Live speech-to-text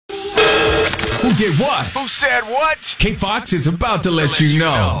Who did what? Who said what? K-Fox is about to let you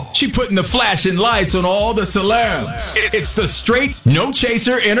know. She putting the flashing lights on all the celebs. It's the straight, no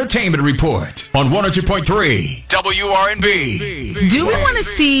chaser entertainment report on 100.3 WRNB. Do we want to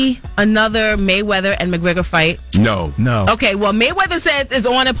see another Mayweather and McGregor fight? No. Okay, well, Mayweather says it's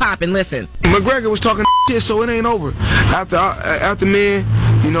on and popping. Listen. McGregor was talking shit, so it ain't over. After me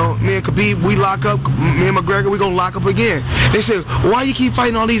and Khabib, we lock up. Me and McGregor, we gonna lock up again. They said, why you keep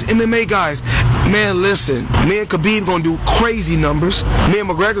fighting all these MMA guys? Man, listen. Me and Khabib gonna do crazy numbers. Me and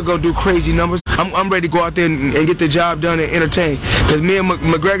McGregor gonna do crazy numbers. I'm ready to go out there and get the job done and entertain. Because me and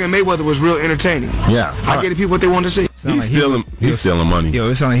McGregor and Mayweather was real entertaining. Yeah. I get the people what they want to see. He's stealing money. Yo,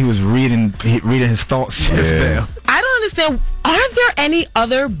 it sounded like he was reading his thoughts just there. I don't understand. Aren't there any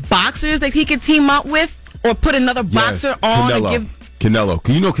other boxers that he could team up with or put another boxer on Canelo. and give? Canelo.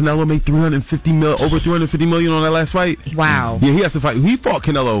 You know Canelo made over $350 million on that last fight? Wow. Yeah, he has to fight. He fought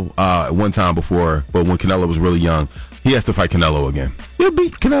Canelo one time before, but when Canelo was really young, he has to fight Canelo again. He'll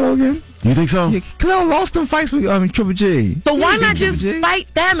beat Canelo again. You think so? Yeah, Canelo lost them fights with Triple G. So why not just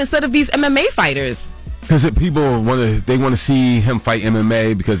fight them instead of these MMA fighters? Because people want to see him fight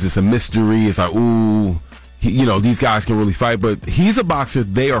MMA because it's a mystery. It's like, ooh, these guys can really fight. But he's a boxer.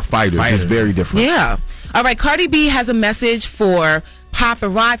 They are fighters. It's very different. Yeah. All right, Cardi B has a message for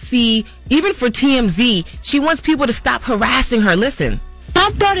paparazzi, even for TMZ. She wants people to stop harassing her. Listen. My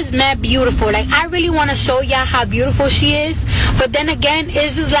daughter's mad beautiful. Like, I really want to show y'all how beautiful she is. But then again,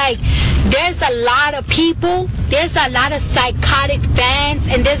 it's just like, there's a lot of people. There's a lot of psychotic fans.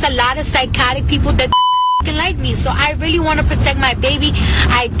 And there's a lot of psychotic people that like me. So I really want to protect my baby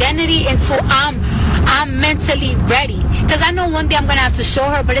identity until I'm mentally ready. Because I know one day I'm going to have to show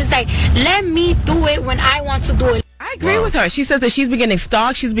her. But it's like, let me do it when I want to do it. I agree with her. She says that she's been getting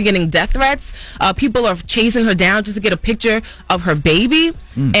stalked. She's been getting death threats. People are chasing her down just to get a picture of her baby.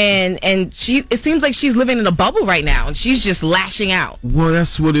 And it seems like she's living in a bubble right now. And she's just lashing out. Well,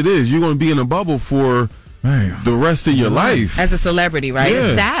 that's what it is. You're going to be in a bubble for the rest of your life. As a celebrity, right? Yeah.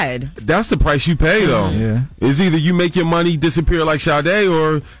 It's sad. That's the price you pay, though. Yeah. It's either you make your money disappear like Sade,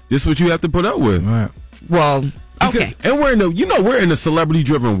 or this is what you have to put up with. Right. Well, okay. And we're in a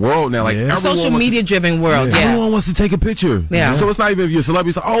celebrity-driven world now. Like social media-driven world. Yeah. Everyone wants to take a picture. Yeah. So it's not even if you're a celebrity.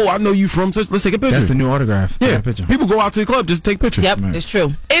 It's like, oh, I know you from such. Let's take a picture. That's the new autograph. Yeah. Take a picture. People go out to the club just to take pictures. Yep, it's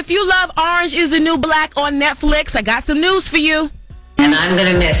true. If you love Orange is the New Black on Netflix, I got some news for you. And I'm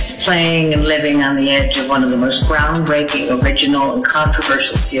going to miss playing and living on the edge of one of the most groundbreaking, original, and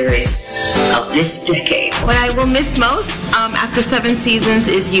controversial series of this decade. What I will miss most after 7 seasons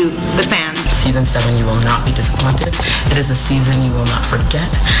is you, the fans. Season 7, you will not be disappointed. It is a season you will not forget.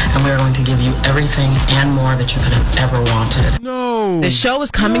 And we are going to give you everything and more that you could have ever wanted. No. The show is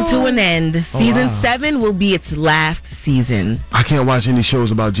coming to an end. Season 7 will be its last season. I can't watch any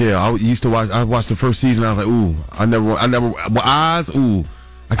shows about jail. I watched the first season. I was like, ooh, I never, Oz. Ooh,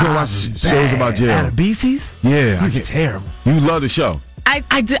 I can't watch shows about jail. Out of BC's? Yeah, terrible. You love the show.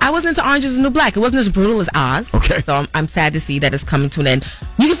 I wasn't into Orange is the New Black. It wasn't as brutal as Oz. Okay. So I'm sad to see that it's coming to an end.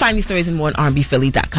 You can find these stories and more on rnbphilly.com.